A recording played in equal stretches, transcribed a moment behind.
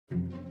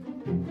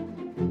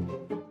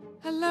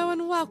Hello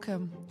and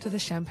welcome to the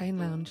Champagne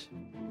Lounge.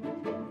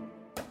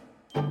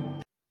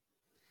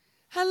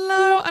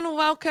 Hello and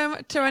welcome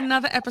to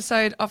another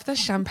episode of the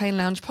Champagne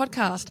Lounge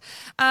podcast.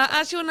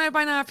 As you'll know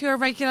by now, if you're a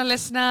regular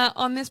listener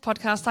on this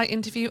podcast, I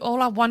interview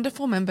all our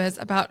wonderful members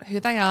about who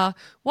they are,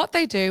 what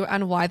they do,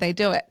 and why they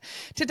do it.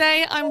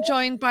 Today, I'm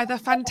joined by the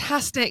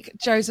fantastic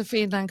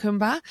Josephine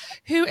Lancuba,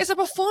 who is a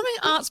performing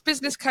arts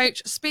business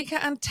coach, speaker,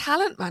 and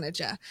talent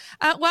manager.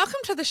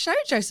 Welcome to the show,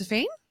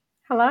 Josephine.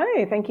 Hello,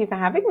 thank you for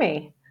having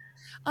me.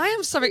 I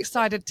am so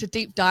excited to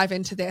deep dive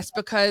into this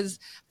because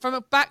from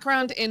a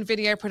background in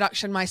video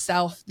production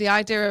myself, the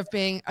idea of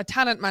being a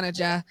talent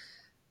manager,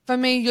 for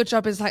me, your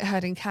job is like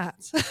herding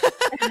cats.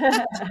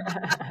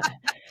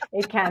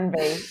 It can be.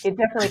 It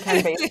definitely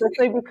can be,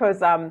 especially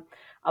because a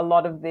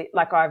lot of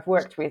I've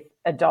worked with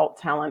adult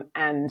talent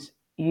and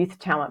youth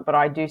talent, but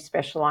I do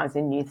specialize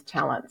in youth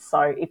talent.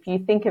 So if you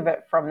think of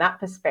it from that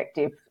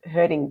perspective,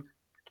 herding,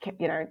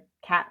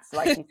 cats,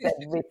 like you said,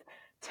 with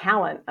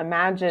talent,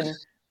 imagine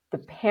the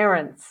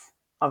parents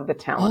of the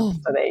talent.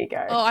 So there you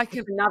go. Oh, I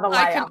can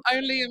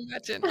only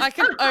imagine.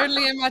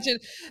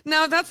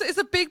 Now it's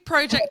a big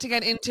project to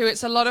get into.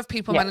 It's a lot of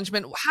people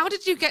management. How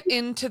did you get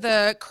into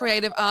the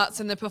creative arts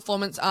and the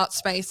performance arts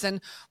space?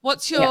 And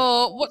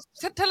tell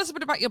us a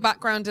bit about your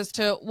background as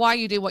to why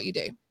you do what you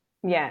do.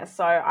 Yeah,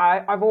 so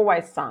I've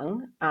always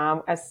sung.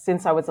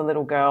 Since I was a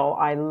little girl,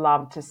 I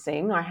loved to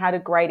sing. I had a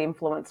great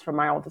influence from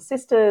my older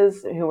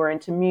sisters who were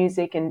into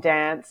music and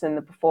dance and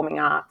the performing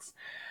arts.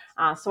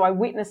 So I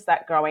witnessed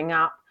that growing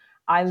up.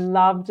 I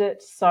loved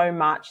it so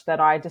much that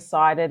I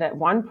decided at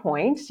one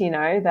point,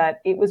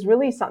 that it was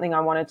really something I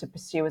wanted to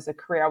pursue as a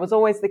career. I was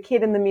always the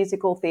kid in the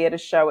musical theatre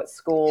show at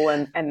school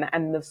and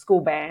the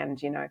school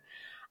band,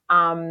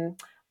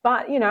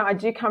 But, I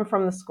do come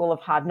from the school of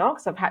hard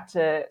knocks. I've had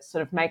to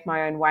sort of make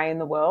my own way in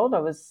the world. I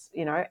was,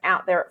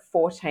 out there at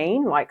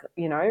 14,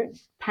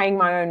 paying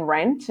my own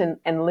rent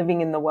and living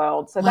in the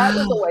world. So that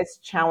was always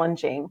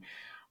challenging.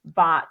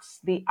 But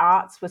the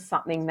arts was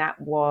something that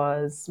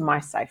was my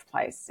safe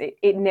place.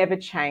 It never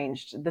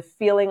changed. The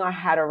feeling I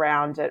had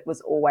around it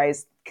was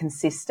always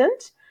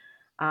consistent.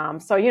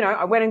 So,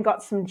 I went and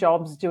got some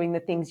jobs doing the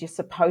things you're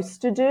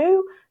supposed to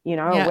do.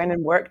 I went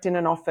and worked in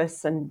an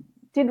office and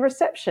did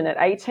reception at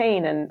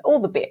 18 and all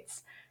the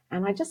bits.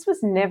 And I just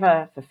was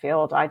never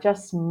fulfilled. I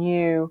just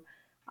knew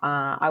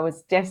I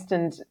was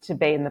destined to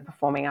be in the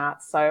performing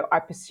arts. So I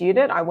pursued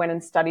it. I went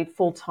and studied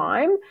full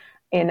time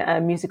in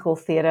a musical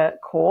theatre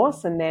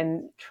course and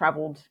then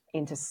travelled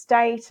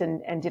interstate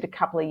and did a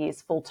couple of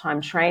years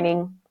full-time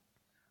training.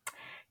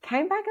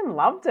 Came back and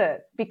loved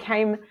it.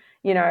 Became,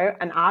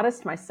 an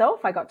artist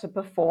myself. I got to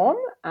perform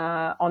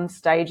on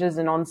stages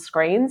and on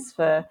screens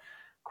for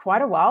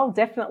quite a while,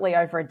 definitely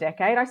over a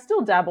decade. I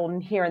still dabble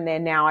here and there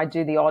now. I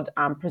do the odd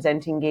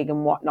presenting gig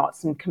and whatnot,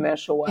 some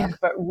commercial work.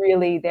 But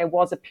really there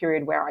was a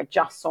period where I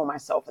just saw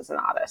myself as an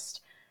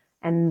artist.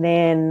 And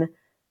then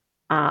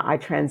I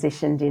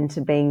transitioned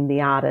into being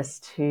the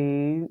artist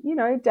who,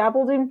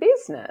 dabbled in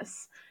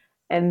business.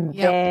 And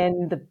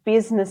then the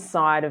business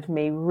side of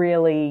me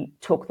really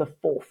took the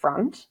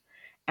forefront.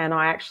 And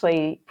I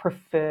actually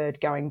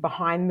preferred going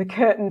behind the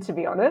curtain, to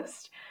be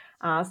honest.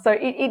 So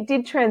it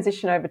did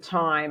transition over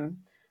time.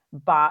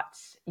 But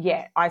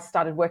I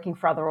started working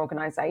for other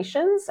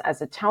organizations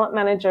as a talent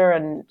manager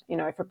and,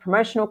 for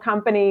promotional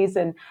companies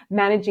and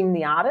managing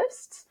the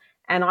artists.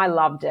 And I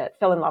loved it,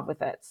 fell in love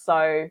with it.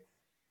 So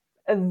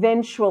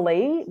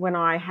eventually, when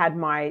I had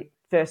my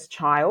first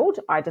child,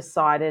 I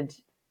decided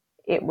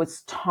it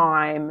was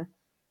time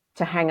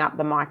to hang up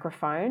the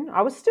microphone.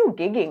 I was still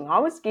gigging. I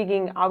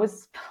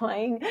was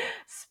playing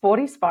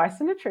Sporty Spice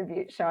in a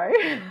tribute show.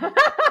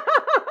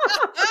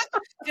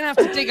 You're going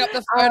to have to dig up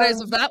the photos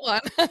of that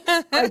one.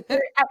 I do,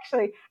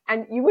 actually.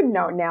 And you wouldn't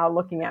know it now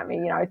looking at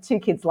me, 2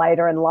 kids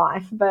later in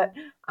life. But,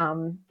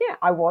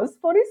 I was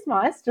Sporty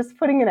Spice, just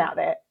putting it out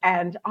there.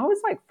 And I was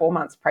like 4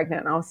 months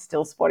pregnant and I was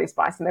still Sporty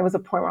Spice. And there was a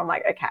point where I'm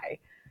like, okay,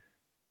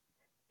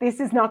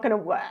 this is not going to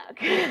work.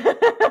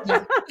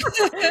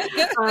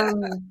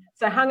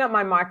 So I hung up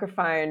my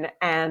microphone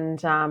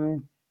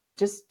and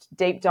just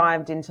deep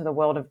dived into the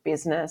world of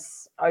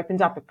business,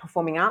 opened up a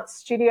performing arts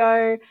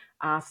studio,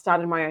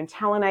 started my own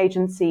talent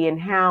agency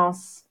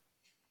in-house,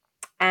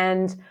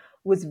 and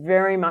was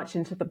very much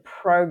into the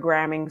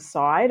programming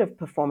side of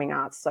performing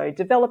arts. So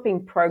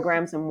developing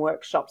programs and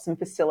workshops and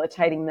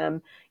facilitating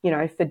them,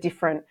 for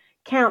different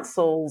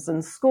councils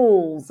and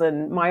schools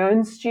and my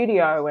own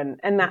studio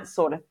and that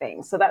sort of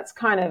thing. So that's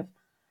kind of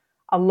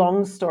a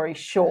long story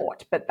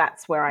short, but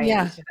that's where I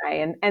am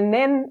today. And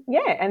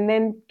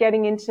then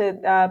getting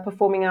into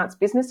performing arts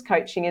business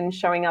coaching and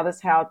showing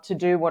others how to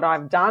do what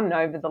I've done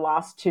over the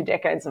last 2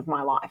 decades of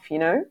my life,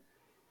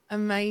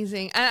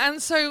 Amazing.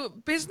 And so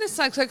business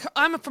side, so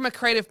I'm from a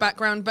creative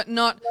background, but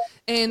not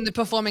in the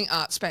performing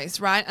arts space,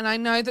 right? And I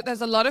know that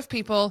there's a lot of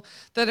people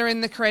that are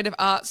in the creative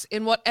arts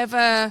in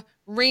whatever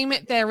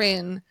remit they're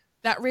in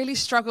that really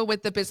struggle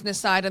with the business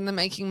side and the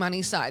making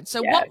money side.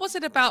 So what was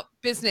it about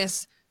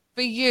business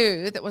for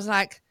you that was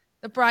like,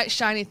 the bright,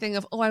 shiny thing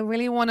of, oh, I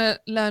really want to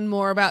learn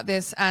more about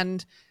this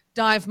and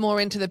dive more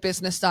into the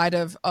business side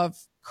of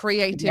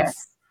creative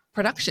Yes.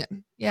 production.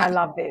 I Yeah.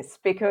 love this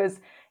because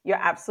you're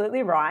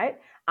absolutely right.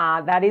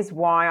 That is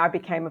why I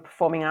became a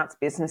performing arts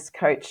business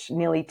coach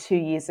nearly 2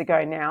 years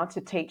ago now,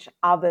 to teach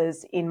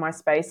others in my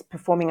space,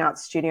 performing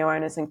arts studio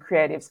owners and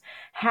creatives,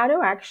 how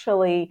to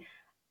actually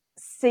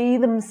see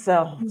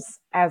themselves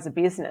as a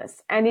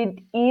business. And it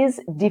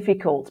is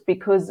difficult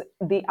because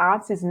the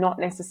arts is not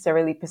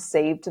necessarily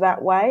perceived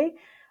that way,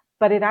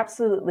 but it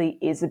absolutely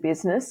is a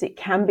business. It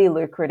can be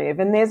lucrative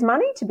and there's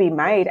money to be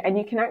made, and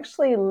you can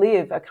actually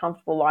live a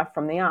comfortable life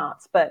from the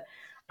arts. But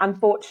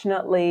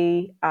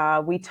unfortunately,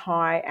 we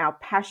tie our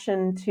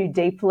passion too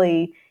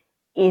deeply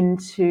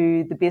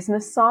into the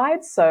business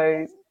side.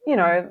 So,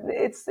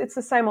 it's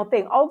the same old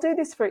thing. I'll do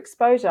this for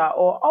exposure,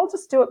 or I'll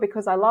just do it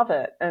because I love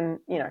it. And,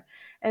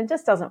 and it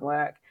just doesn't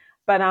work.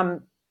 But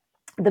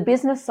the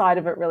business side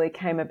of it really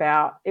came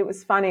about. It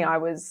was funny. I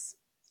was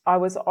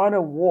on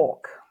a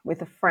walk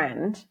with a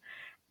friend,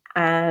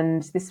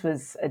 and this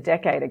was a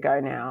decade ago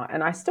now.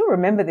 And I still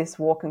remember this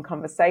walk and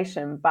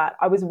conversation, but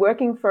I was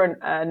working for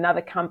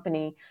another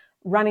company,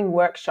 running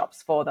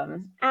workshops for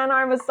them. And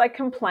I was like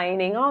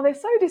complaining, oh, they're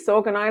so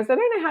disorganized. I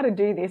don't know how to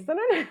do this. I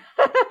don't know.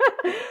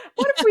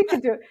 What if we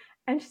could do it?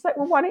 And she's like,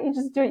 well, why don't you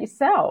just do it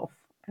yourself?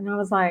 And I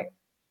was like,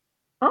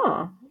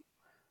 oh,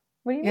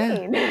 what do you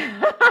Yeah. mean?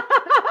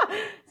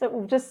 So,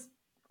 well, just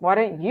why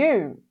don't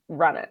you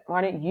run it?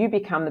 Why don't you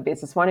become the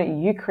business? Why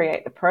don't you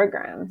create the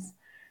programs?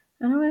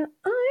 And I went,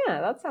 oh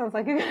yeah, that sounds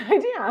like a good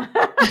idea.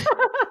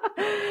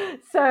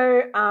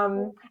 So,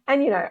 and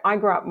I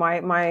grew up.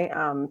 My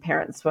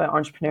parents were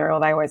entrepreneurial.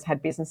 They always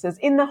had businesses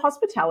in the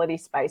hospitality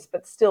space,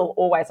 but still,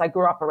 always I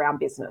grew up around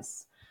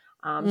business.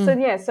 So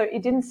yeah, so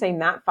it didn't seem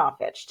that far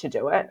fetched to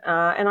do it,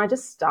 and I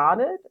just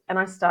started, and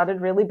I started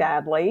really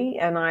badly,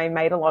 and I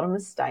made a lot of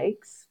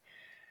mistakes.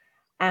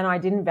 And I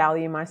didn't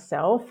value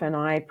myself, and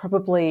I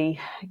probably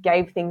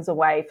gave things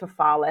away for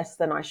far less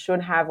than I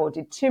should have, or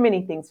did too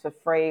many things for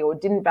free, or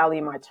didn't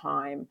value my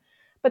time.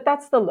 But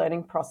that's the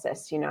learning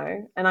process,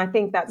 and I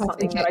think that's I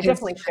something think that it I is.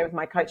 definitely share with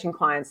my coaching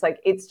clients. Like,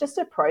 it's just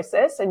a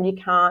process, and you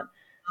can't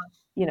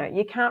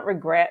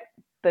regret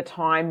the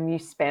time you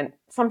spent.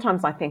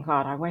 Sometimes I think,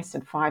 God, I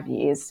wasted 5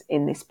 years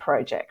in this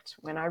project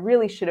when I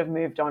really should have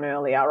moved on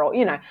earlier,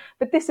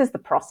 but this is the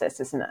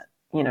process, isn't it?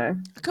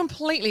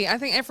 Completely. I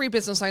think every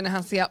business owner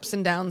has the ups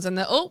and downs, and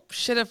the, oh,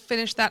 should have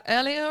finished that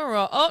earlier,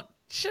 or oh,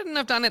 shouldn't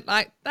have done it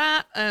like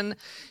that. And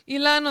you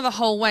learn the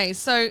whole way.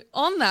 So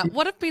on that,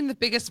 what have been the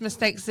biggest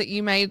mistakes that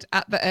you made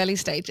at the early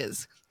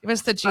stages? Give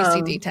us the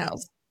juicy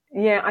details.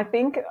 Yeah, I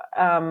think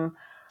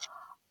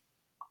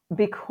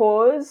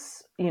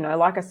because,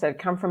 like I said,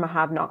 come from a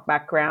hard knock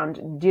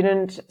background,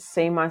 didn't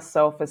see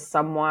myself as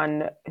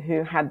someone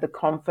who had the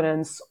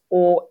confidence,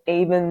 or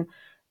even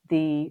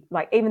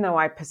even though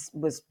I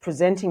was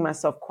presenting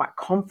myself quite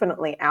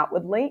confidently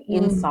outwardly,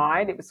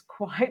 inside it was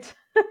quite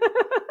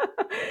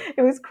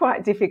it was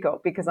quite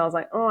difficult, because I was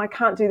like, oh, I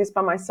can't do this by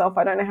myself.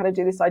 I don't know how to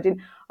do this. I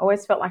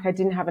always felt like I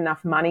didn't have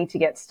enough money to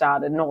get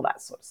started and all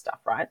that sort of stuff,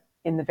 right?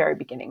 In the very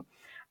beginning.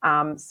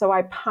 So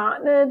I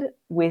partnered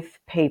with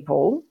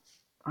people.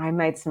 I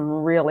made some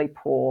really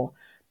poor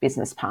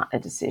business partner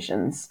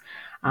decisions.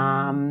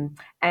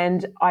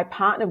 And I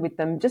partnered with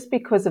them just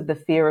because of the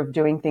fear of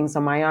doing things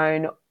on my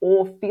own,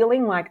 or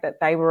feeling like that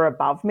they were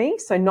above me.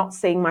 So not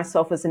seeing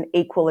myself as an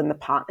equal in the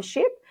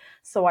partnership.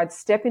 So I'd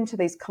step into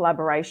these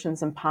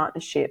collaborations and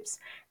partnerships,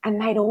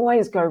 and they'd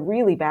always go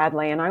really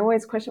badly. And I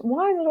always question,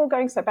 why is it all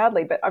going so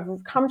badly? But I've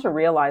come to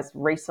realize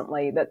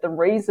recently that the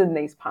reason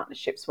these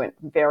partnerships went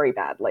very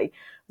badly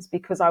was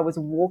because I was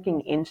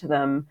walking into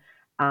them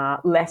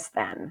less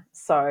than.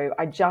 So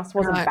I just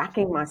wasn't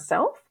backing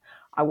myself.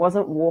 I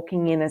wasn't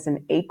walking in as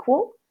an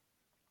equal.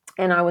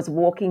 And I was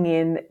walking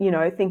in,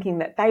 thinking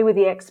that they were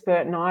the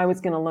expert and I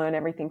was going to learn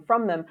everything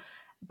from them.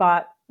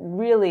 But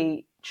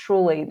really,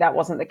 truly, that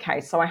wasn't the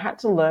case. So I had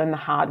to learn the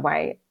hard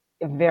way,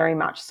 very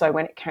much so,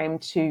 when it came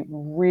to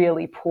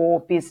really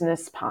poor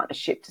business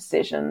partnership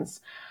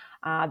decisions.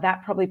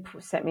 That probably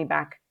set me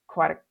back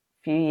quite a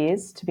few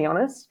years, to be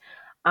honest.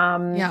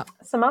 Yeah.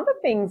 Some other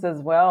things as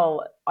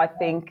well, I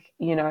think,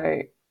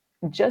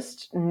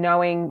 just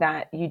knowing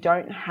that you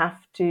don't have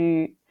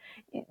to,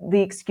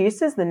 the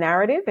excuses, the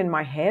narrative in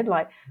my head,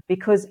 like,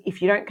 because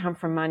if you don't come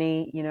from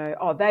money,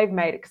 oh, they've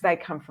made it because they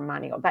come from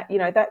money, or that,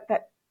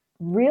 that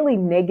really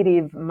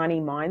negative money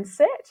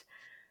mindset,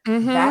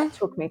 that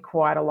took me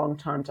quite a long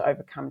time to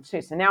overcome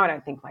too. So now I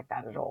don't think like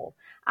that at all.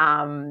 I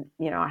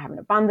have an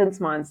abundance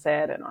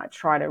mindset, and I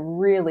try to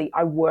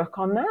I work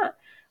on that,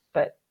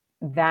 but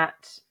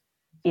that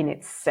in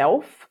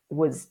itself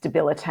was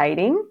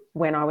debilitating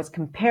when I was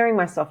comparing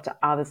myself to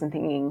others and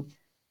thinking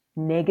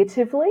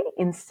negatively,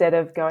 instead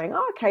of going,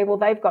 oh, okay, well,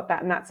 they've got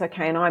that and that's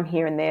okay, and I'm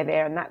here and they're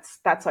there, and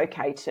that's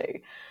okay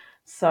too.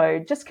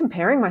 So just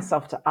comparing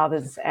myself to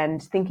others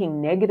and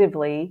thinking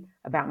negatively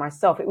about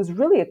myself, it was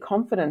really a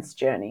confidence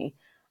journey,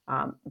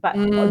 but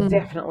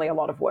definitely a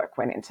lot of work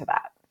went into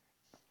that.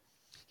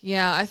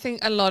 Yeah, I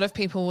think a lot of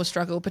people will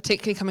struggle,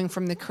 particularly coming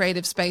from the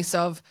creative space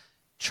of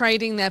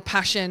trading their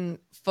passion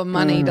for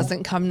money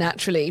doesn't come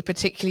naturally,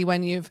 particularly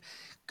when you've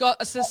got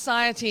a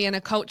society and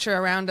a culture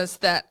around us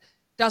that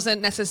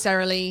doesn't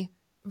necessarily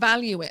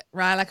value it,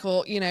 right? Like,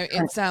 or, you know,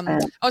 it's, I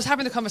was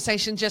having the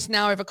conversation just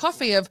now over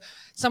coffee of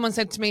someone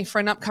said to me for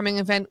an upcoming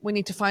event, we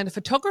need to find a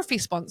photography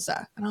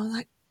sponsor. And I was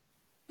like,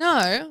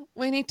 no,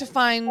 we need to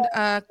find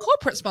a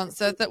corporate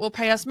sponsor that will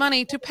pay us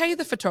money to pay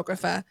the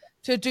photographer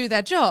to do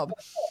their job.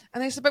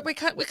 And they said, but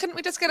couldn't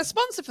we just get a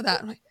sponsor for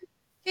that? I'm like,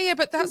 yeah,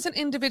 but that's an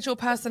individual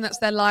person. That's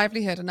their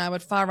livelihood. And I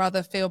would far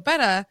rather feel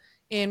better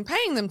in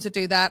paying them to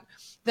do that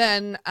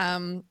than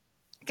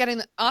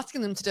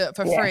asking them to do it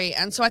for free.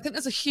 And so I think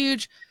there's a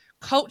huge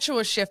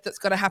cultural shift that's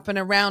got to happen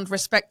around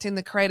respecting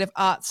the creative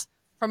arts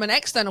from an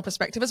external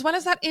perspective, as well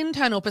as that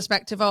internal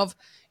perspective of,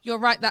 you're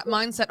right, that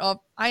mindset of,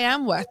 I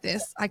am worth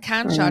this, I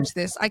can charge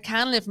this, I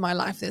can live my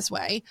life this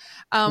way.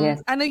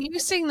 And are you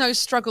seeing those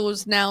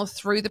struggles now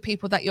through the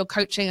people that you're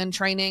coaching and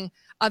training?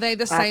 Are they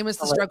the same as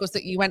the struggles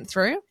that you went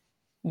through?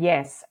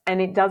 Yes.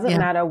 And it doesn't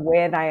matter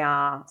where they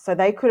are. So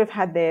they could have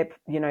had their,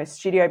 you know,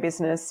 studio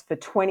business for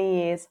 20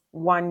 years,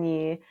 1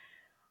 year.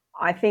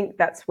 I think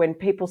that's when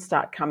people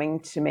start coming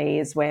to me,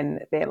 is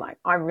when they're like,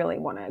 I really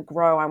want to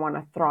grow, I want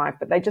to thrive,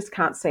 but they just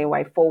can't see a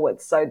way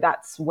forward. So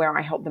that's where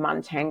I help them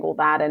untangle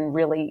that and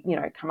really, you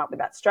know, come up with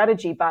that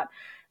strategy. But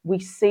we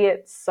see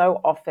it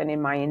so often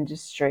in my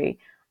industry,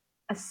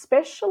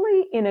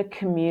 especially in a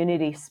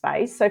community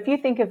space. So if you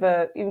think of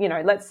a, you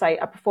know, let's say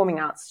a performing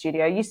arts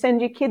studio, you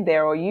send your kid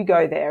there or you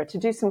go there to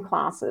do some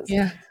classes.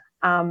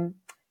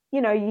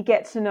 You know, you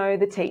get to know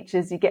the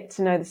teachers, you get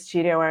to know the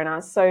studio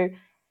owners. So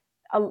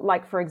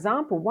like, for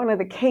example, one of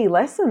the key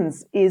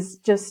lessons is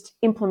just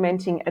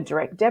implementing a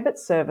direct debit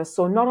service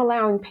or not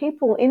allowing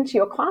people into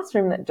your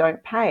classroom that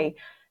don't pay.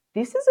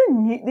 This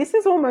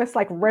is almost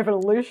like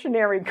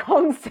revolutionary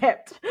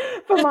concept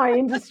for my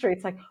industry.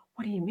 It's like,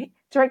 what do you mean?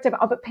 Direct debit.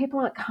 Oh, but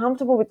people aren't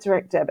comfortable with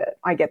direct debit.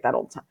 I get that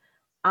all the time.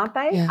 Aren't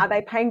they? Yeah. Are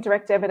they paying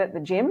direct debit at the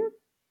gym?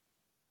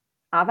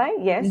 Are they?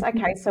 Yes.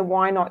 Okay. So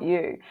why not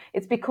you?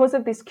 It's because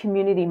of this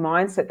community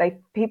mindset.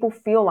 People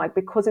feel like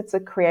because it's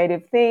a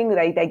creative thing,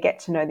 they get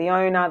to know the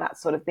owner, that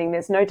sort of thing.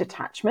 There's no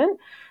detachment,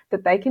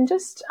 that they can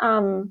just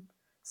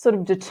sort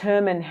of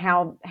determine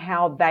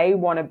how they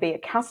want to be a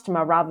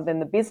customer, rather than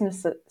the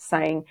business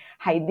saying,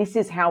 hey, this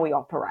is how we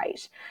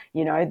operate.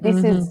 You know,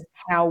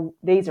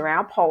 these are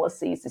our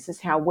policies. This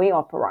is how we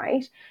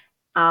operate.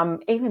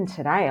 Even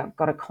today, I've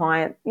got a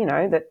client, you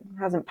know, that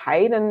hasn't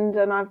paid, and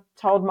I've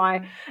told my,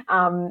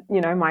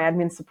 you know, my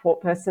admin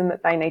support person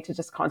that they need to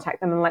just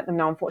contact them and let them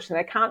know,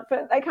 unfortunately,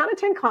 they can't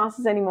attend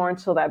classes anymore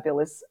until that bill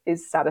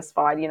is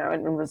satisfied, you know,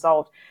 and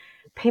resolved.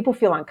 People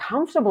feel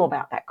uncomfortable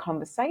about that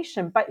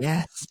conversation, but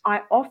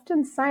I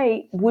often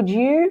say, would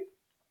you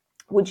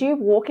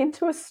walk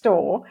into a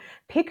store,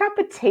 pick up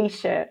a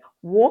T-shirt,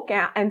 walk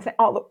out and say,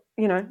 oh, look,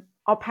 you know,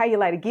 I'll pay you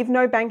later. Give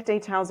no bank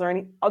details or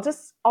anything.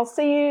 I'll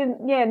see you,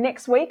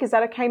 next week. Is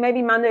that okay?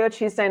 Maybe Monday or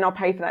Tuesday, and I'll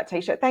pay for that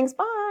T-shirt. Thanks.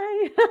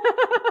 Bye.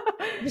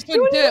 Just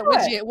wouldn't do it,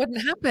 would you? It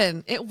wouldn't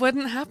happen. It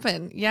wouldn't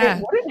happen. Yeah.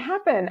 It wouldn't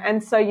happen.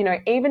 And so, you know,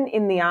 even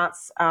in the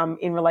arts,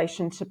 in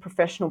relation to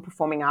professional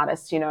performing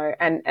artists, you know,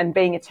 and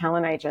being a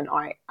talent agent,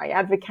 I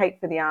advocate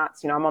for the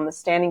arts. You know, I'm on the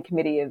standing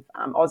committee of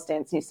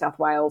Ausdance New South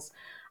Wales,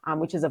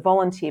 which is a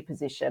volunteer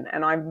position.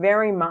 And I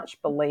very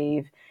much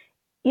believe,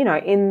 you know,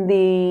 in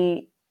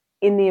the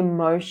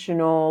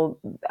emotional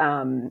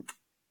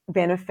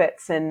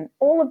benefits and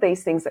all of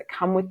these things that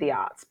come with the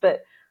arts.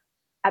 But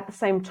at the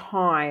same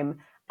time,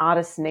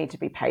 artists need to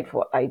be paid for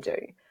what they do.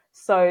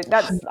 So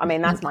that's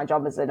my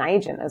job as an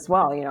agent as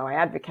well. You know, I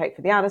advocate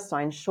for the artists.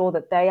 I ensure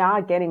that they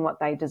are getting what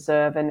they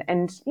deserve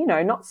and, you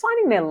know, not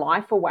signing their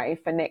life away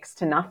for next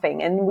to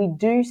nothing. And we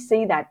do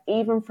see that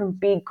even from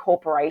big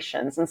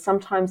corporations. And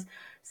sometimes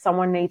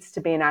someone needs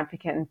to be an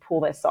advocate and pull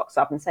their socks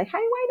up and say, hey,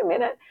 wait a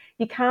minute,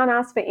 you can't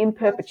ask for in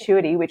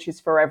perpetuity, which is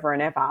forever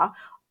and ever,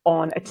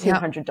 on a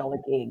 $200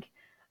 gig.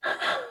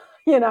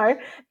 You know,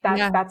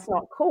 that's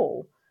not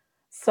cool.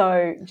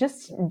 So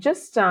just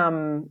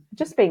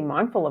being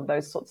mindful of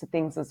those sorts of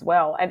things as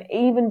well. And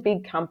even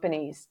big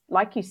companies,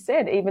 like you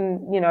said,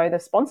 even, you know, the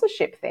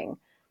sponsorship thing.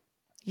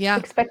 Yeah.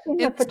 Expecting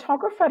the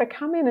photographer to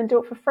come in and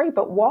do it for free,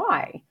 but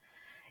why?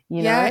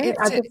 You know, it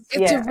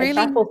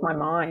baffles my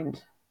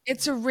mind.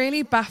 It's a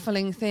really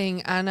baffling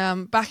thing.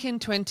 And back in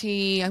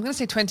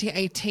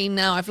 2018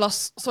 now, I've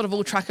lost sort of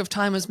all track of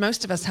time, as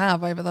most of us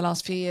have over the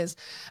last few years.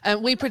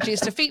 We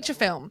produced a feature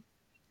film.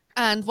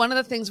 And one of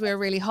the things we were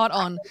really hot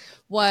on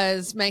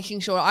was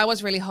making sure,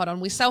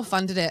 we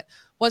self-funded it,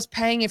 was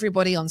paying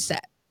everybody on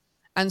set.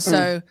 And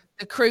so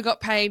the crew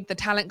got paid, the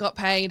talent got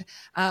paid,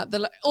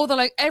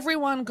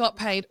 everyone got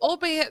paid,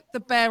 albeit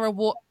the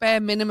bare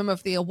minimum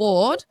of the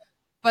award,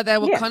 but there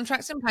were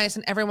contracts in place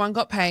and everyone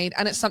got paid.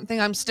 And it's something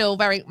I'm still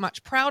very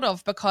much proud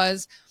of,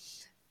 because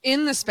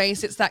in the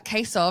space, it's that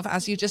case of,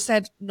 as you just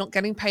said, not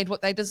getting paid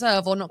what they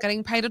deserve, or not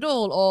getting paid at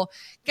all, or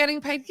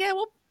getting paid,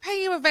 we'll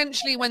pay you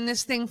eventually when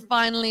this thing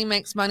finally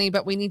makes money,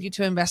 but we need you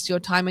to invest your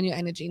time and your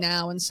energy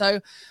now. And so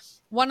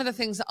one of the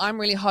things that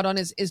I'm really hot on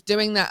is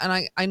doing that.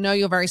 And I know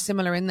you're very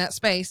similar in that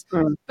space.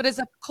 But as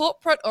a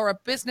corporate or a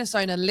business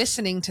owner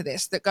listening to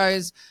this that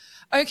goes,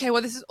 okay,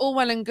 well, this is all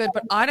well and good,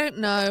 but I don't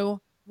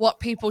know what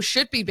people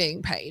should be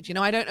being paid. You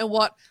know, I don't know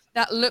what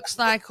that looks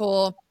like,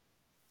 or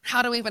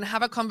how to even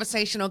have a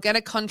conversation or get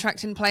a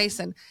contract in place,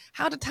 and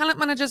how do talent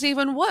managers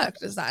even work?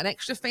 Is that an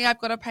extra fee I've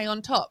got to pay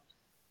on top?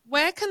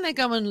 Where can they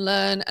go and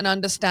learn and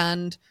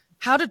understand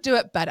how to do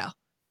it better,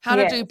 how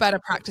to do better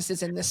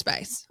practices in this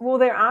space? Well,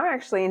 there are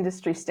actually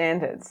industry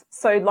standards.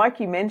 So like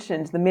you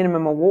mentioned, the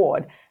minimum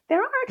award,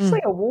 there are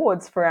actually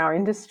awards for our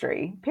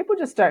industry. People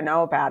just don't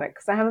know about it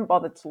because they haven't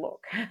bothered to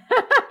look.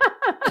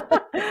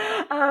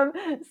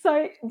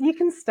 So you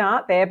can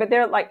start there, but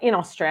there are, like in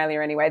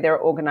Australia anyway, there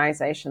are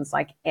organisations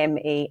like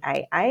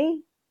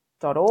meaa.org.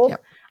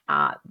 Yep.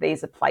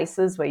 These are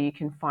places where you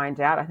can find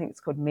out. I think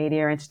it's called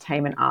Media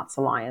Entertainment Arts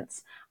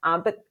Alliance.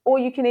 Or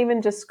you can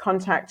even just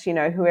contact,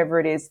 whoever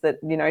it is that,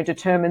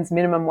 determines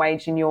minimum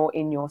wage in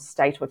your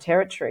state or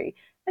territory,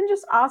 and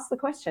just ask the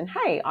question,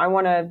 hey, I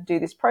want to do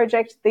this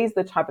project. These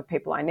are the type of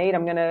people I need.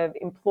 I'm going to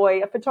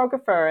employ a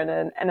photographer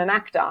and an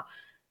actor.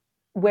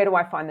 Where do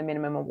I find the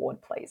minimum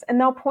award, please? And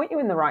they'll point you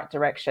in the right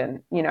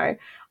direction.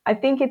 I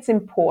think it's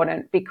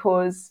important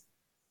because,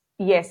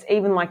 yes,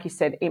 even like you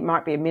said, it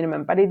might be a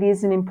minimum, but it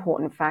is an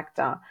important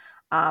factor.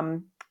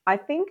 I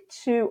think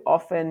too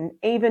often,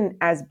 even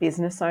as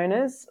business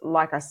owners,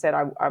 like I said,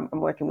 I'm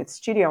working with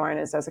studio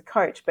owners as a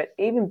coach, but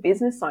even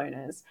business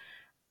owners,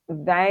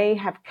 they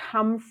have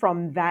come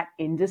from that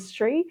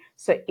industry.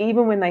 So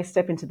even when they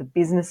step into the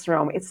business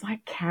realm, it's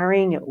like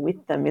carrying it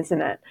with them,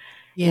 isn't it?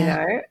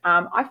 Yeah.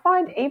 I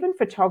find even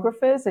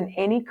photographers and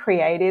any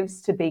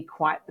creatives to be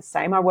quite the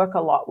same. I work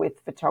a lot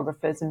with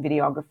photographers and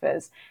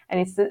videographers, and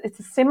it's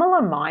a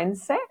similar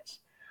mindset.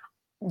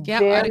 Yeah, I'd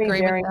Very,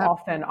 agree with very that.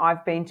 often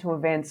I've been to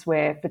events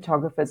where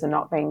photographers are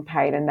not being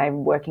paid and they're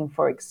working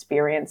for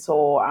experience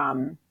or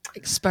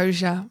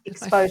Exposure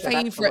is my exposure. That's the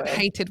favorite word.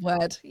 hated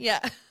word.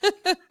 Yeah.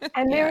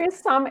 And Yeah. there is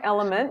some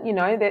element,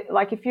 that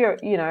like if you're,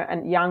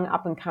 a young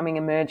up and coming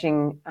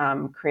emerging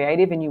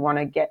creative and you want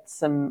to get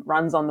some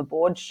runs on the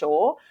board,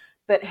 sure.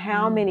 But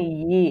how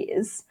many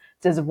years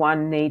does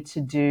one need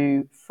to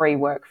do free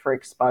work for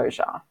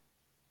exposure?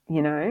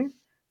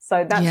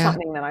 So that's Yeah.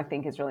 something that I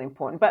think is really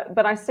important.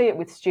 But I see it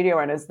with studio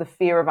owners, the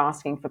fear of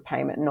asking for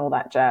payment and all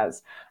that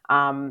jazz.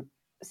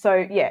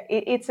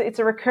 It's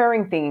a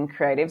recurring thing in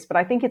creatives, but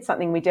I think it's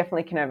something we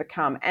definitely can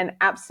overcome. And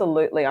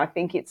absolutely, I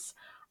think it's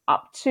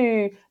up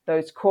to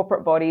those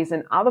corporate bodies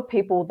and other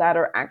people that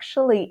are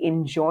actually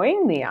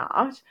enjoying the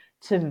art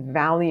to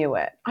value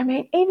it. I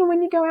mean, even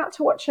when you go out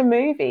to watch a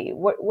movie,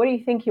 what do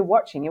you think you're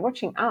watching? You're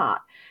watching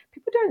art.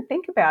 People don't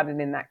think about it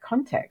in that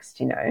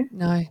context.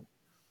 No.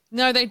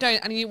 No, they don't.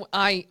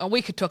 And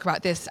we could talk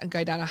about this and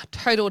go down a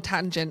total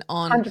tangent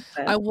on,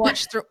 100%. I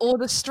watched through all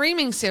the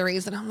streaming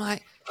series and I'm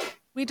like,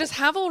 we just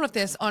have all of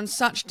this on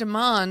such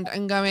demand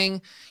and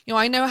going,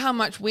 I know how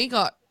much we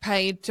got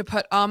paid to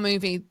put our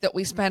movie that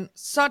we spent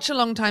such a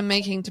long time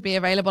making to be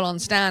available on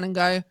Stan, and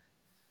go,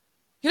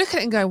 you look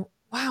at it and go,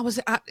 wow,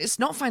 it's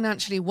not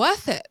financially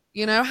worth it.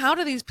 How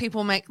do these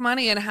people make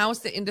money and how is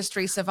the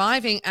industry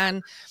surviving?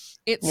 And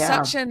it's Yeah.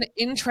 such an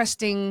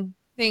interesting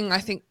thing, I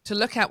think, to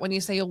look at when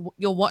you say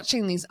you're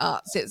watching these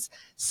arts. It's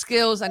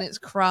skills and it's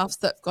crafts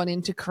that have gone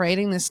into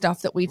creating this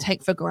stuff that we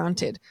take for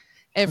granted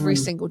every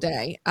single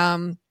day.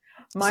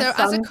 My So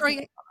as a son,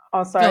 creator,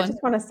 oh, sorry, go I on.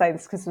 just want to say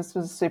this because this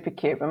was super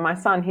cute. But my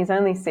son, he's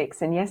only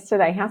 6, and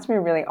yesterday he asked me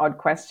a really odd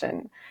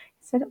question.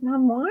 He said,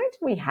 Mum, why do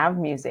we have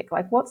music?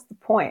 Like, what's the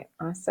point?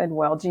 I said,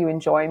 well, do you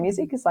enjoy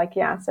music? He's like,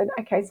 yeah. I said,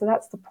 okay, so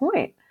that's the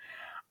point.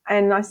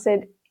 And I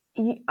said,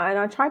 and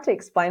I tried to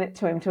explain it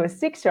to him, to a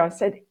 6-year-old. I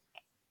said,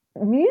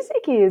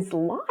 music is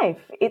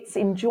life. It's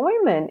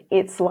enjoyment.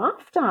 It's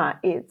laughter.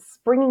 It's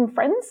bringing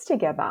friends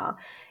together.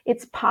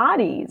 It's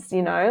parties,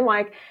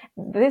 like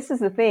this is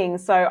the thing.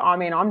 So, I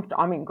mean, I'm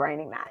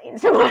ingraining that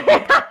into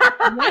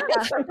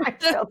into my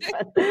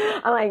children.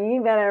 I'm like,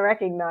 you better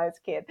recognize,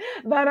 kid.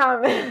 But,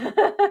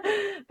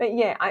 but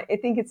yeah, I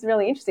think it's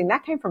really interesting.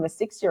 That came from a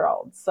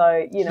 6-year-old.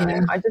 So, Yeah.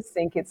 I just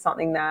think it's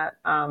something that,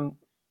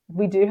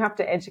 we do have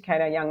to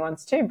educate our young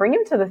ones too. Bring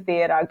them to the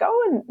theatre. Go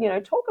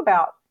and, talk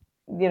about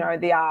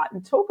the art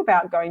and talk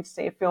about going to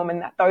see a film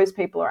and that those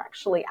people are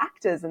actually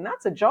actors and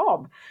that's a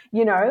job.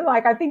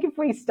 Like I think if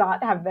we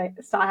start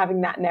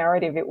having that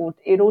narrative,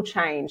 it'll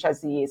change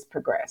as the years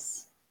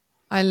progress.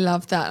 I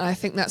love that. And I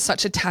think that's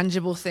such a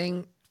tangible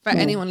thing for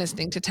anyone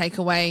listening to take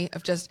away,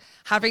 of just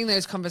having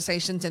those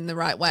conversations in the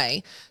right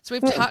way. So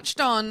we've touched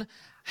on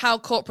how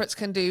corporates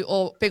can do,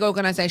 or big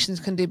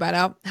organizations can do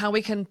better, how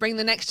we can bring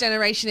the next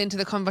generation into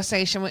the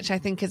conversation, which I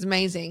think is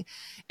amazing.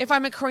 If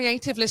I'm a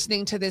creative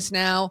listening to this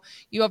now,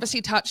 you obviously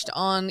touched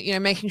on,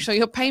 making sure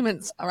your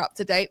payments are up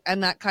to date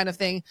and that kind of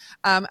thing,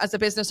 as a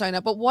business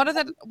owner. But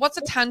what's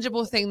a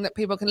tangible thing that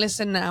people can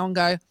listen now and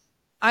go,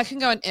 I can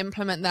go and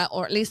implement that,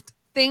 or at least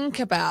think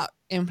about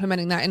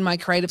implementing that in my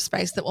creative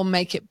space that will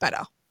make it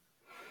better?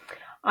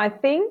 I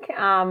think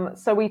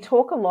so. We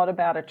talk a lot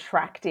about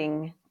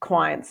attracting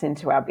clients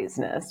into our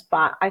business,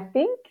 but I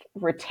think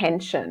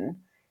retention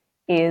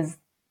is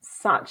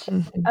such a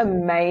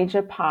Mhm.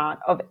 major part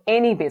of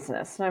any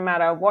business, no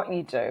matter what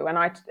you do. And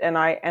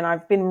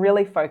I've been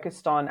really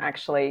focused on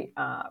actually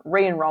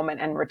re-enrollment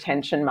and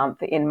retention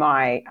month in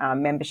my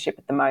membership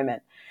at the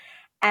moment.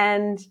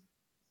 And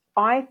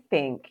I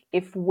think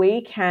if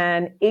we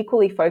can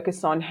equally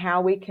focus on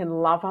how we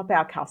can love up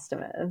our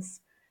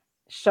customers,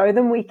 show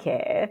them we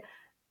care,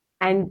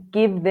 and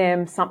give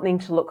them something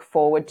to look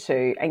forward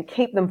to and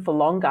keep them for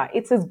longer.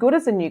 It's as good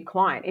as a new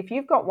client. If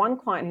you've got one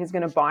client who's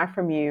going to buy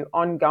from you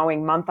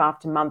ongoing month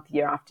after month,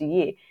 year after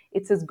year,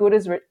 it's as good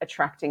as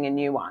attracting a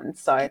new one.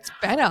 So It's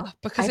better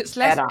because it's it's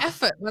less better,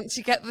 effort once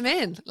you get them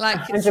in.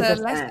 Like it's a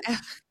less 100%.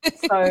 effort.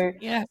 So,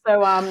 Yeah.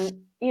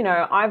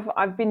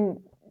 I've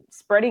been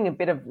spreading a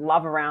bit of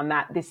love around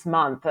that this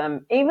month.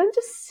 Even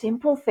just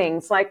simple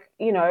things like,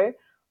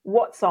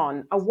 what's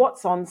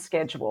on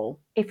schedule.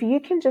 If you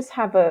can just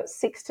have a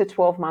 6 to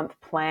 12 month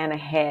plan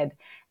ahead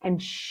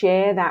and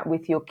share that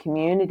with your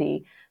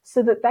community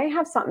so that they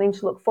have something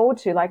to look forward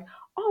to, like,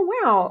 oh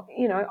wow,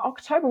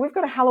 October, we've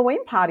got a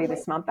Halloween party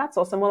this month. That's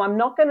awesome. Well, I'm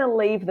not going to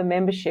leave the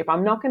membership.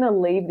 I'm not going to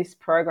leave this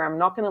program. I'm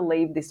not going to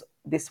leave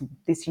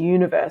this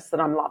universe that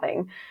I'm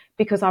loving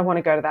because I want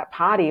to go to that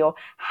party. Or,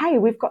 hey,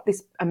 we've got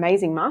this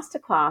amazing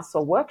masterclass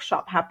or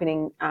workshop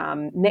happening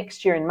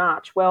next year in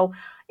March. Well,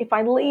 if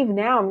I leave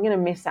now, I'm going to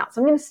miss out. So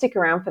I'm going to stick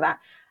around for that.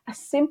 A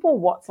simple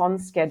what's on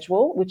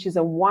schedule, which is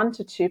a 1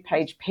 to 2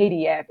 page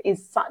PDF,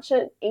 is such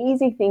an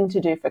easy thing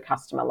to do for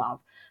customer love.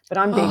 But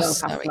I'm big Oh, on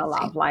so customer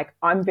easy. love. Like,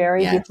 I'm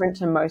very Yes. different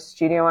to most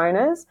studio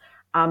owners.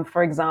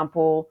 For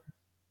example,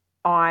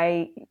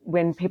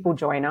 when people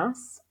join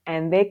us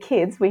and they're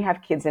kids, we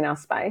have kids in our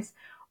space,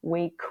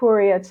 we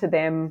courier to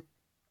them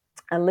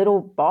a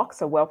little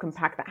box, a welcome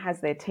pack that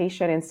has their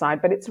t-shirt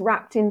inside, but it's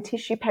wrapped in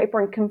tissue paper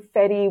and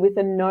confetti with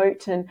a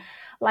note. And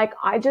like,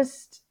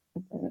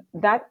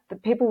 that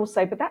people will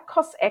say, but that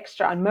costs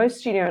extra. And most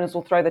studio owners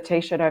will throw the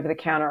t-shirt over the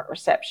counter at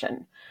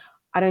reception.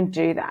 I don't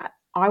do that.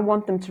 I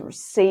want them to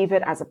receive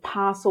it as a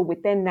parcel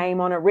with their name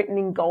on it, written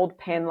in gold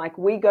pen. Like,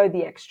 we go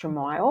the extra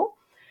mile.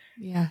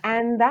 Yeah.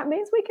 And that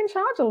means we can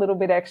charge a little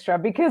bit extra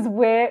because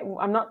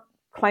I'm not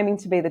claiming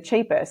to be the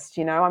cheapest,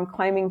 I'm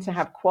claiming to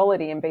have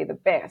quality and be the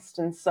best.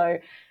 And so,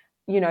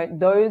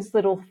 those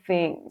little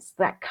things,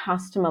 that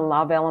customer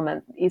love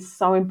element is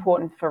so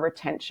important for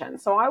retention.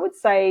 So I would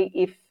say,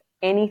 if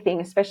anything,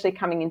 especially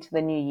coming into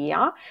the new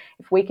year,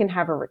 if we can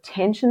have a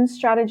retention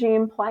strategy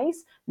in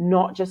place,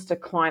 not just a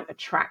client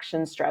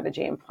attraction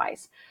strategy in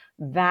place,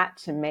 that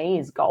to me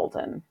is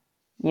golden,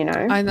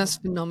 And that's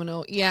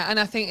phenomenal. Yeah. And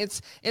I think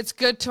it's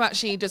good to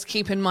actually just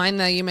keep in mind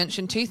there. You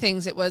mentioned two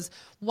things.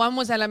 One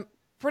was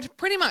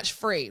pretty much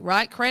free,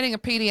 right? Creating a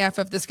PDF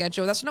of the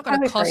schedule. That's not going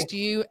to Totally free. cost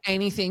you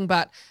anything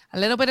but a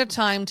little bit of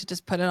time to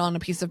just put it on a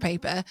piece of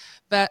paper.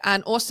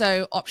 And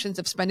also options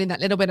of spending that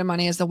little bit of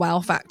money as the wow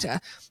factor.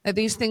 That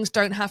these things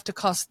don't have to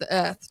cost the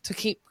earth to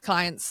keep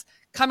clients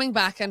coming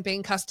back and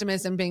being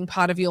customers and being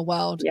part of your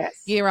world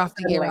Yes, year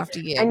after year totally. after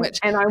year, And which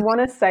and I want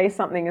to say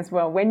something as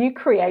well. When you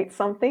create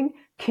something,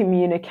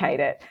 communicate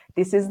it.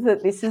 This is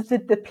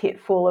the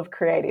pitfall of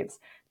creatives,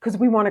 because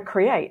we want to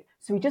create.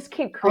 So we just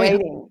keep oh yeah.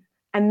 creating.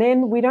 And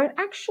then we don't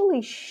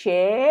actually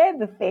share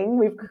the thing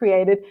we've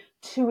created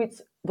to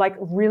its like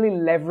really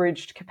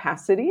leveraged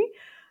capacity.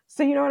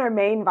 So you know what I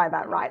mean by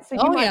that, right? So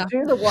you Oh might yeah.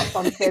 do the what's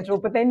on schedule,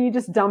 but then you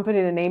just dump it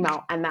in an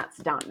email and that's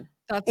done.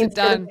 That's it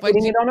Instead of done. But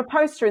putting it on a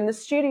poster in the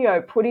studio,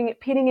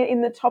 pinning it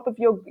in the top of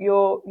your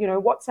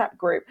WhatsApp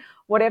group,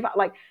 whatever,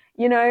 like,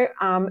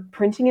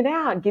 printing it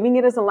out, giving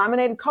it as a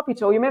laminated copy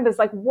to all your members,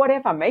 like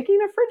whatever, making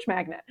a fridge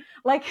magnet,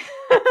 like,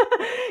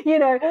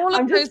 all of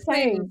I'm those just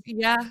things. saying,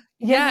 Yeah. yeah,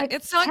 Yeah. like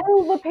It's like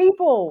tell the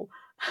people.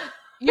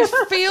 you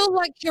feel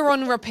like you're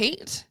on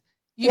repeat.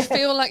 You Yes,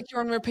 feel like you're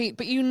on repeat,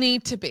 but you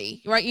need to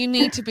be, right? You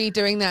need to be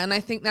doing that. And I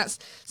think that's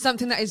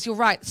something that is, you're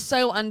right,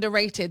 so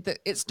underrated that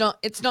it's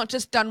not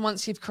just done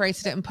once you've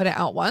created it and put it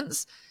out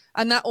once.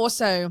 And that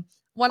also,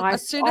 I've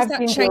as soon as I've that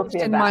been guilty changed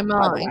of in my that,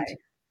 by the mind, way.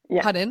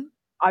 Yeah. pardon,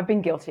 I've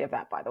been guilty of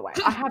that, by the way.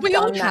 I have we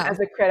all done that have. as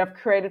a creative. I've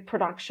created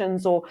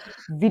productions or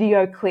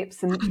video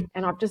clips and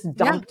I've just Yeah.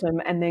 dumped them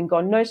and then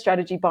gone, no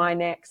strategy, buy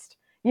next,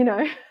 you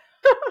know?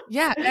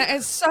 Yeah,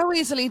 it's so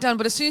easily done.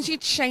 But as soon as you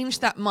change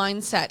that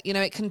mindset,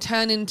 it can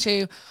turn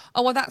into,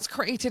 oh, well, that's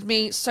created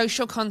me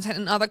social content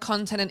and other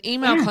content and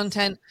email Yes.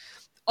 content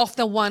off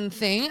the one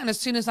thing. And as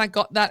soon as I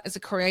got that as a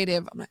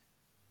creative, I'm like,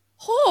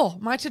 oh,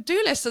 my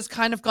to-do list has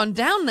kind of gone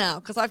down now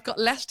because I've got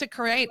less to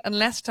create and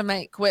less to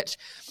make, which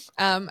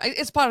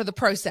it's part of the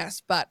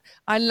process. But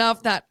I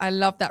love that. I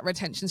love that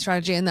retention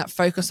strategy and that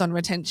focus on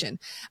retention.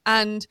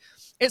 And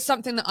it's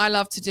something that I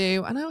love to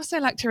do. And I also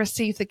like to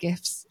receive the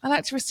gifts. I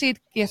like to receive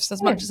gifts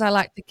as much Yes. as I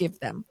like to give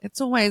them. It's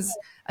always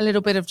a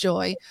little bit of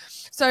joy.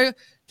 So,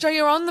 Jo,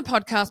 you're on the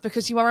podcast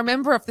because you are a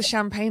member of the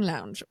Champagne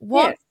Lounge.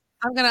 Yes.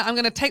 I'm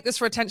gonna take this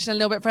retention a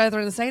little bit further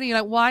and say to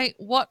you, like,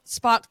 what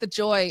sparked the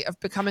joy of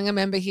becoming a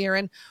member here,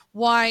 and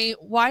why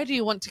do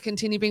you want to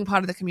continue being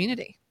part of the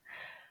community?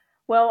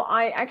 Well,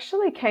 I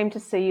actually came to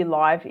see you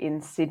live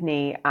in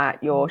Sydney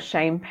at your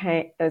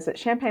Champagne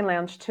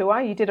Lounge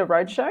tour. You did a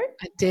roadshow.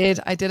 I did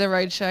a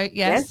roadshow. Yes.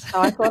 Yes. So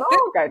I thought,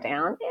 oh, I'll go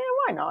down. Yeah,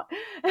 why not?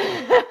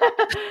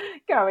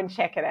 Go and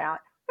check it out.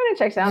 I went and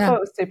checked it out. I Yeah. thought it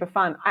was super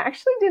fun. I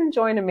actually didn't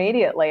join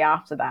immediately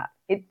after that.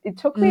 It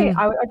took me, Mm,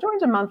 I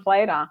joined a month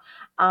later.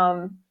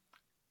 Um,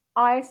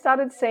 I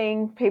started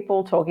seeing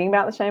people talking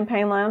about the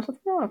Champagne Lounge. I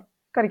thought, oh, I've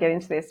got to get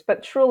into this.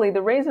 But truly,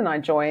 the reason I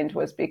joined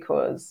was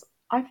because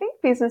I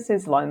think business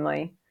is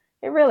lonely.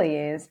 It really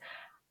is.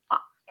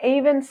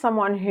 Even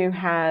someone who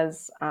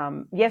has,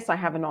 yes, I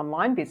have an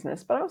online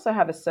business, but I also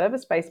have a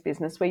service-based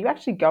business where you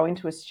actually go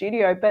into a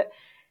studio. But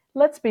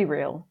let's be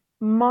real.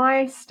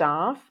 My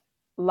staff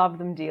love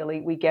them dearly.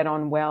 We get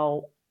on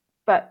well,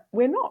 but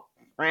we're not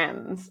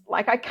friends.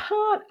 Like I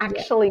can't yeah.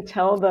 actually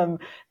tell them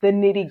the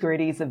nitty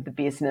gritties of the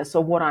business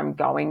or what I'm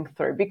going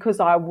through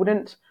because I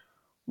wouldn't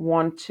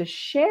want to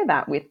share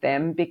that with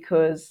them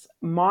because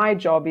my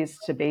job is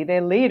to be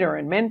their leader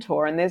and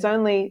mentor. And there's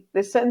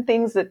certain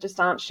things that just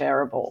aren't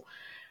shareable.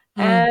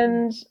 Mm,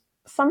 And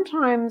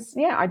sometimes,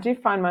 yeah, I do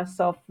find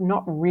myself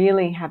not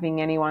really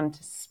having anyone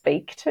to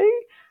speak to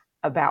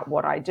about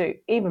what I do.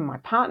 Even my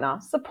partner,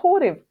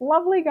 supportive,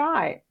 lovely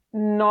guy,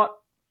 not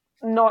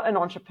an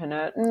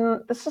entrepreneur.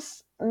 It's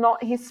just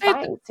not his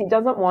I, space. He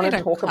doesn't want I to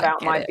don't talk quite about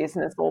get my it.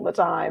 business all the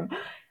time,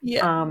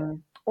 Yeah.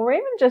 or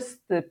even just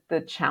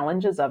the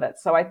challenges of it.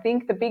 So I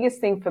think the biggest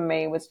thing for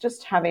me was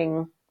just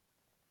having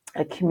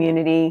a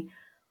community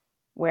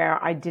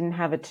where I didn't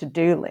have a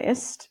to-do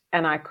list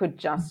and I could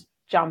just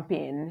jump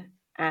in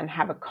and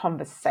have a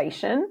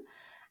conversation.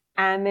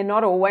 And they're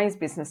not always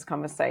business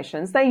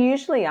conversations. They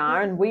usually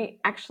are, and we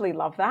actually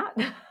love that.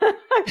 We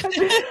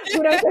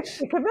don't get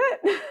sick of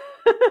it.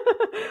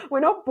 We're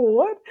not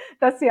bored.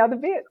 That's the other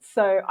bit.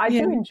 So I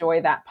Yeah. do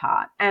enjoy that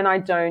part, and I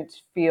don't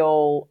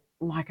feel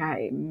like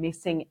I'm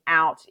missing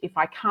out if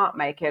I can't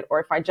make it or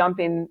if I jump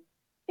in,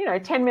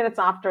 10 minutes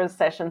after a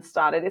session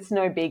started. It's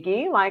no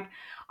biggie. Like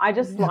I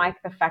just Yeah.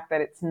 like the fact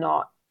that it's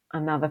not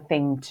another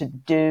thing to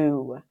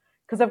do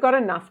because I've got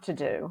enough to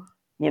do,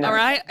 All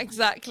right,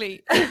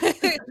 exactly. So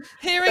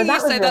Hearing you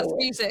that was say that's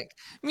really it.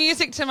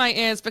 music to my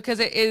ears, because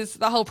it is,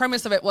 the whole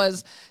premise of it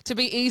was to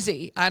be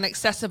easy and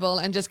accessible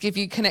and just give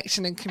you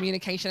connection and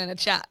communication and a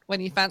chat when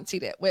you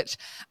fancied it, which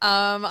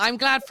I'm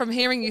glad from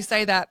hearing you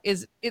say that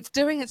it's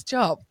doing its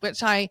job,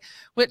 which I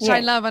Yeah,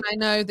 love. And I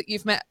know that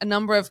you've met a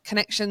number of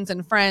connections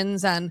and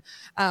friends, and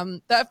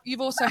that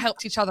you've also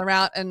helped each other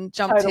out and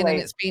jumped in, and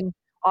totally. it's been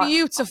I,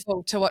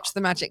 beautiful to watch the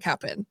magic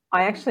happen.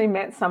 I actually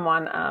met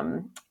someone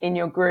in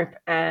your group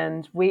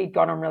and we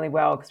got on really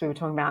well because we were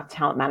talking about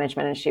talent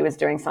management and she was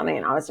doing something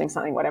and I was doing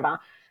something, whatever.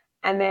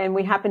 And then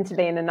we happened to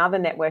be in another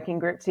networking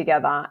group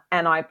together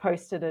and I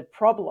posted a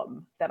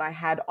problem that I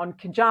had on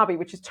Kajabi,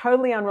 which is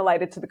totally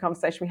unrelated to the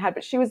conversation we had,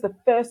 but she was the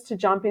first to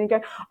jump in and go,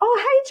 oh,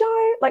 hey,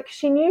 Joe. Like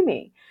she knew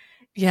me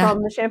Yeah.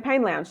 from the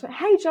Champagne Lounge. So,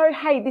 hey, Joe,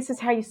 hey, this is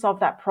how you solve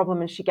that problem.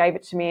 And she gave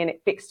it to me and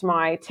it fixed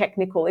my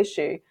technical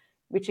issue,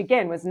 which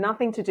again was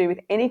nothing to do with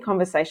any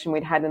conversation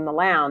we'd had in the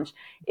lounge.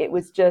 It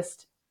was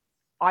just,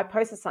 I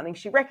posted something,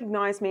 she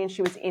recognized me and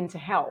she was in to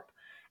help.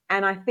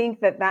 And I think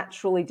that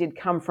truly did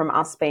come from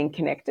us being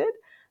connected.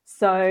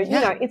 So,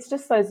 Yeah. it's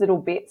just those little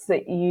bits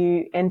that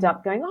you end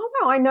up going, oh,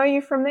 wow, I know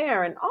you from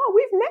there. And, oh,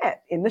 we've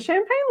met in the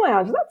Champagne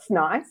Lounge. That's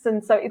nice.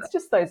 And so it's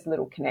just those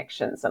little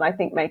connections that I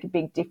think make a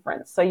big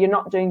difference. So you're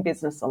not doing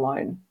business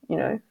alone.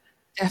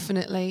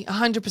 Definitely,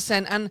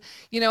 100%. And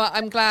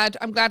I'm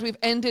glad we've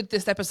ended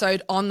this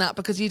episode on that,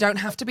 because you don't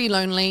have to be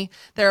lonely.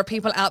 There are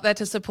people out there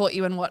to support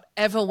you in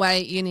whatever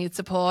way you need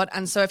support.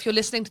 And so if you're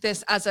listening to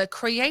this as a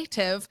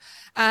creative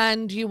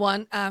and you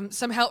want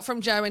some help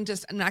from Jo in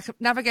just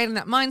navigating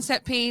that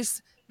mindset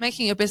piece,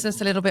 making your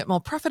business a little bit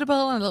more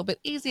profitable and a little bit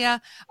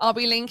easier, I'll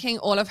be linking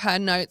all of her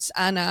notes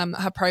and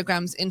her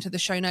programs into the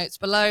show notes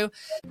below.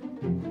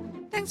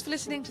 Thanks for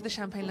listening to the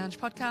Champagne Lounge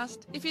podcast.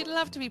 If you'd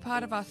love to be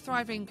part of our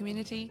thriving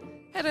community,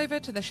 head over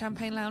to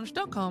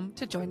thechampagnelounge.com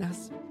to join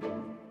us.